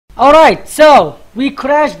Alright, so we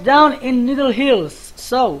crashed down in Needle Hills.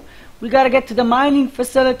 So we gotta get to the mining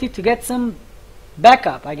facility to get some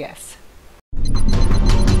backup, I guess.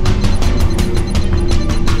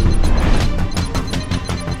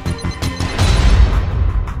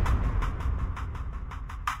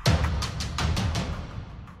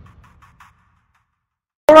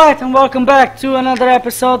 Alright, and welcome back to another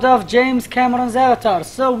episode of James Cameron's Avatar.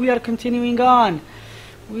 So we are continuing on.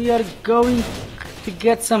 We are going to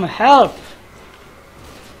get some help.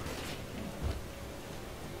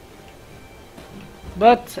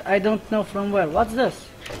 But I don't know from where. What's this?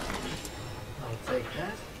 I'll take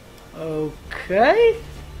that. Okay.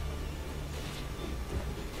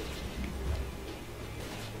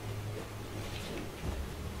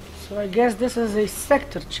 So I guess this is a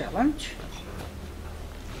sector challenge.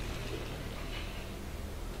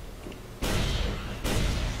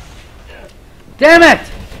 Damn it!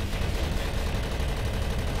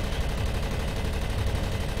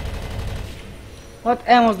 What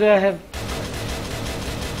ammo do I have?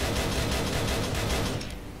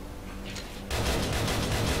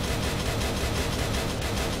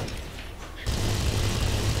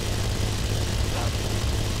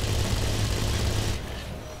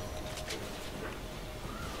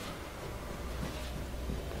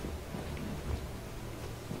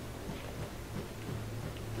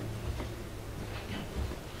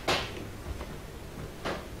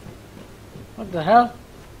 What the hell?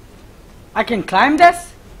 I can climb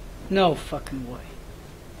this? No fucking way.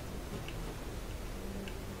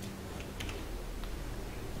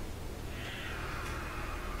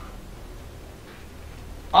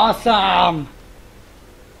 Awesome!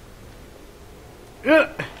 You're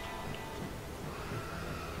a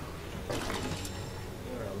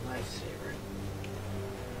lifesaver.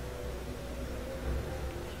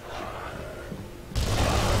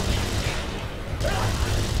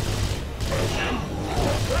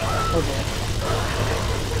 Oh boy.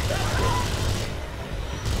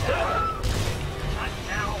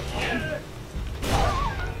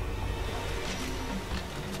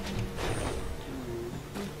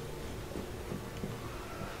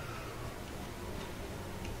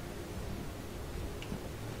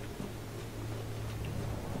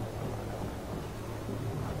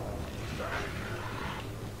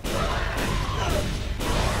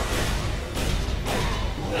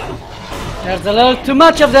 There's a little too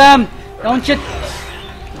much of them, don't you?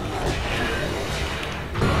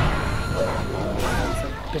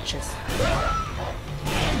 Bitches.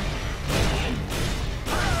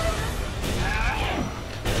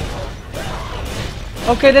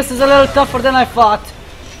 Okay, this is a little tougher than I thought.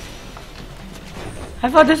 I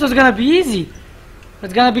thought this was gonna be easy.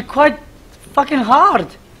 It's gonna be quite fucking hard.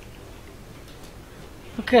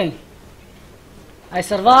 Okay. I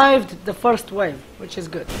survived the first wave, which is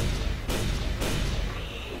good.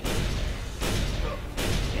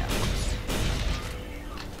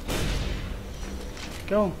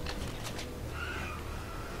 Go.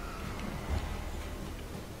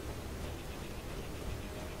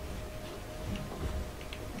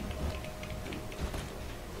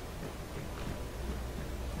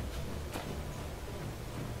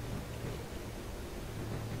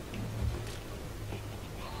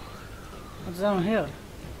 What's down here?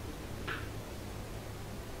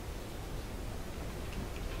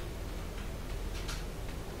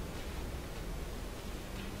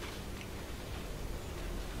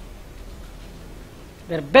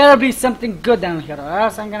 There better be something good down here, or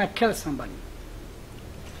else I'm gonna kill somebody.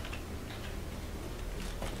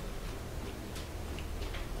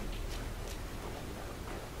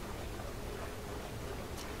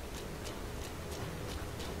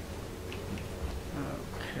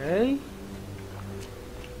 Okay.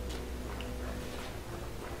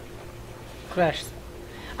 Crash.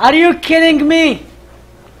 Are you kidding me?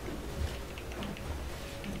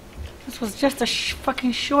 This was just a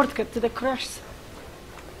fucking shortcut to the crash.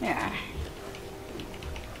 Yeah.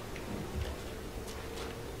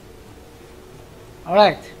 All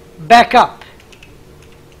right, back up.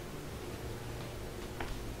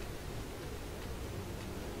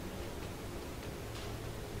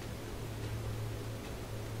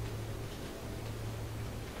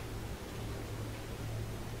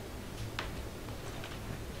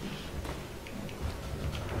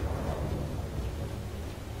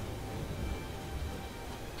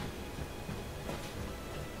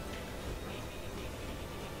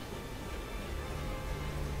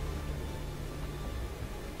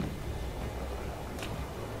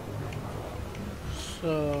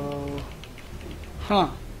 So,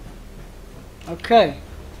 okay.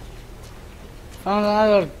 Found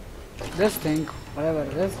another, this thing, whatever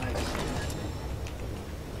it is.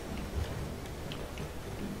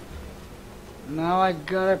 Now I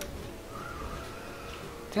gotta...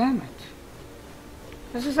 Damn it.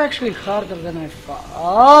 This is actually harder than I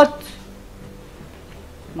thought.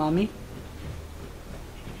 Mommy?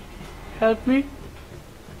 Help me?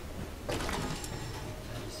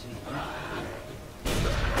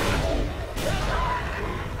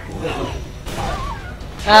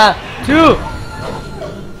 Two!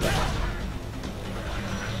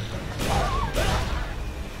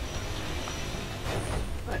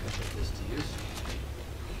 I can put this to use.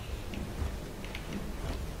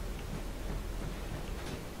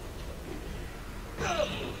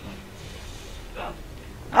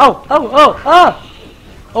 Oh, oh, oh, oh!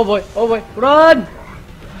 Oh boy, run! Oh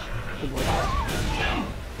boy.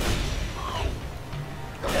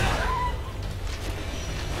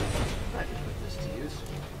 I can put this to use.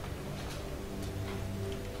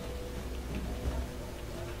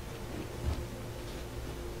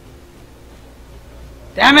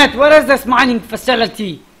 Damn it, where is this mining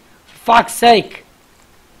facility? For fuck's sake.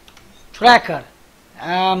 Tracker.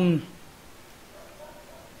 Oh,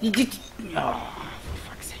 for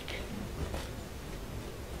fuck's sake.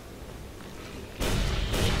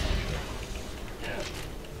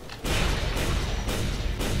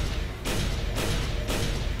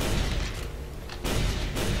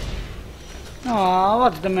 Oh,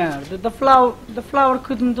 what's the matter? The flower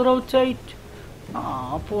couldn't rotate?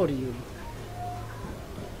 Oh, poor you.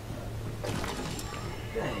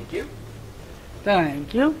 Thank you.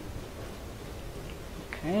 Thank you.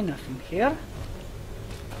 Okay, nothing here.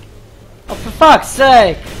 Oh, for fuck's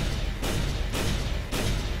sake!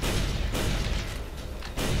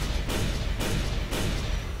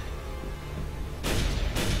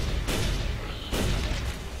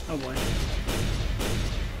 Oh boy.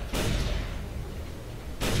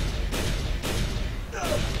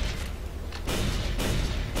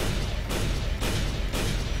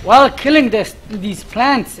 Well, killing these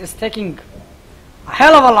plants is taking a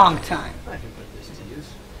hell of a long time. I can put this to use.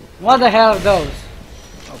 What the hell are those?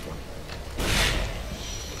 Oh boy.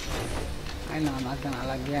 I know I'm not gonna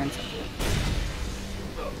like the answer.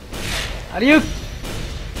 Are you?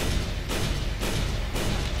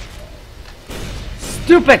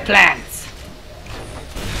 Stupid plants!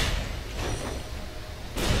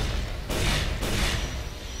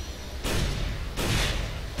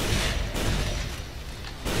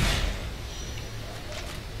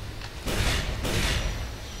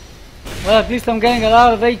 Well, at least I'm getting a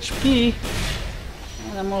lot of HP,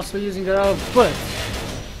 and I'm also using a lot of bullets.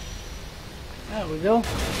 There we go.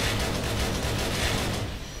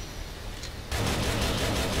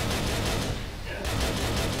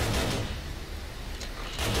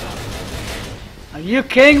 Are you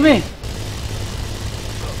kidding me?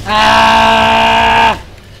 Ah!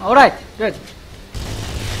 Alright, good.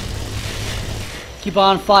 Keep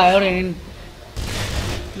on firing.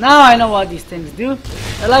 Now I know what these things do.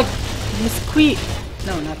 They're like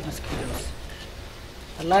no, not mosquitoes.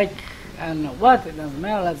 I don't know what, it doesn't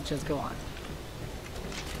matter, let's just go on.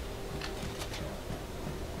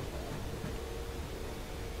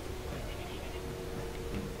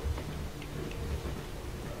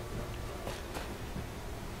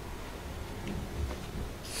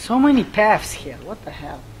 So many paths here, what the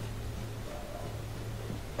hell?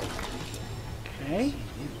 Okay.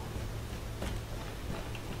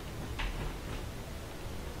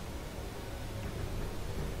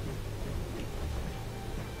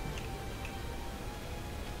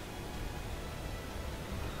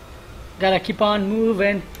 Gotta keep on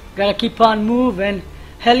moving. Gotta keep on moving.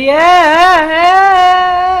 Hell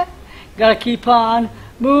yeah! Gotta keep on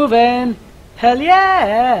moving. Hell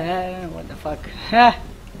yeah! What the fuck?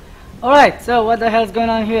 Alright, so what the hell's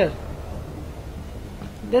going on here?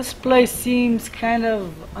 This place seems kind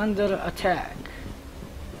of under attack.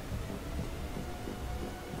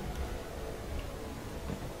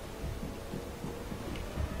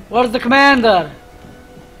 Where's the commander?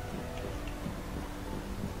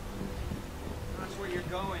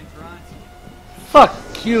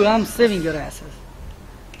 Fuck you, I'm saving your asses.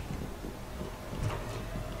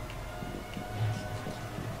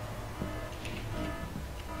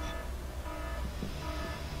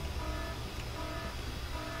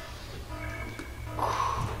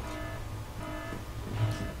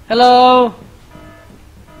 Hello?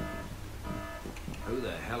 Who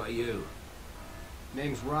the hell are you?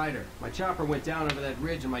 Name's Ryder. My chopper went down over that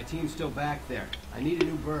ridge and my team's still back there. I need a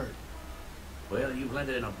new bird. Well, you've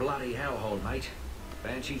landed in a bloody hellhole, mate.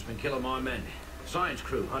 Banshee's been killing my men. Science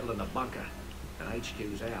crew huddled in the bunker. And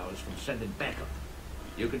HQ's ours from sending backup.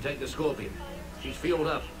 You can take the Scorpion. She's fueled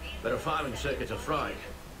up, but her firing circuits are fried.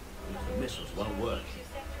 The missiles won't work.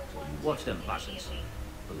 So you watch them buzzards.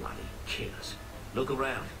 Bloody killers. Look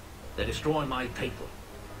around. They're destroying my people.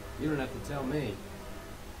 You don't have to tell me.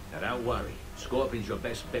 Now don't worry. Scorpion's your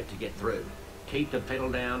best bet to get through. Keep the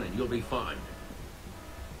pedal down and you'll be fine.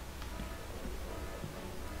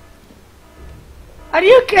 Are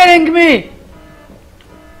you kidding me?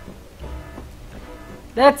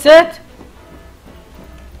 That's it?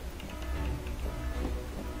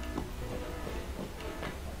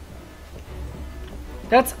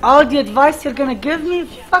 That's all the advice you're gonna give me?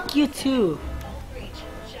 Fuck you too.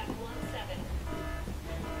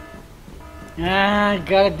 Ah,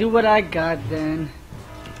 gotta do what I got then.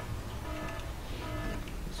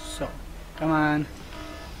 So, come on.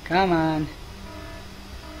 Come on.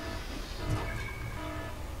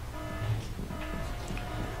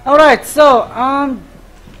 Alright, so, I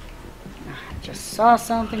just saw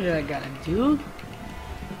something that I gotta do.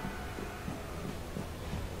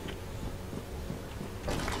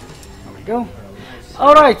 There we go.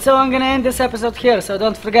 Alright, so I'm gonna end this episode here, so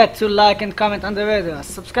don't forget to like and comment on the video,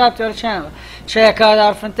 subscribe to our channel, check out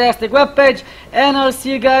our fantastic webpage, and I'll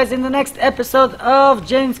see you guys in the next episode of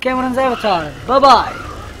James Cameron's Avatar. Bye bye!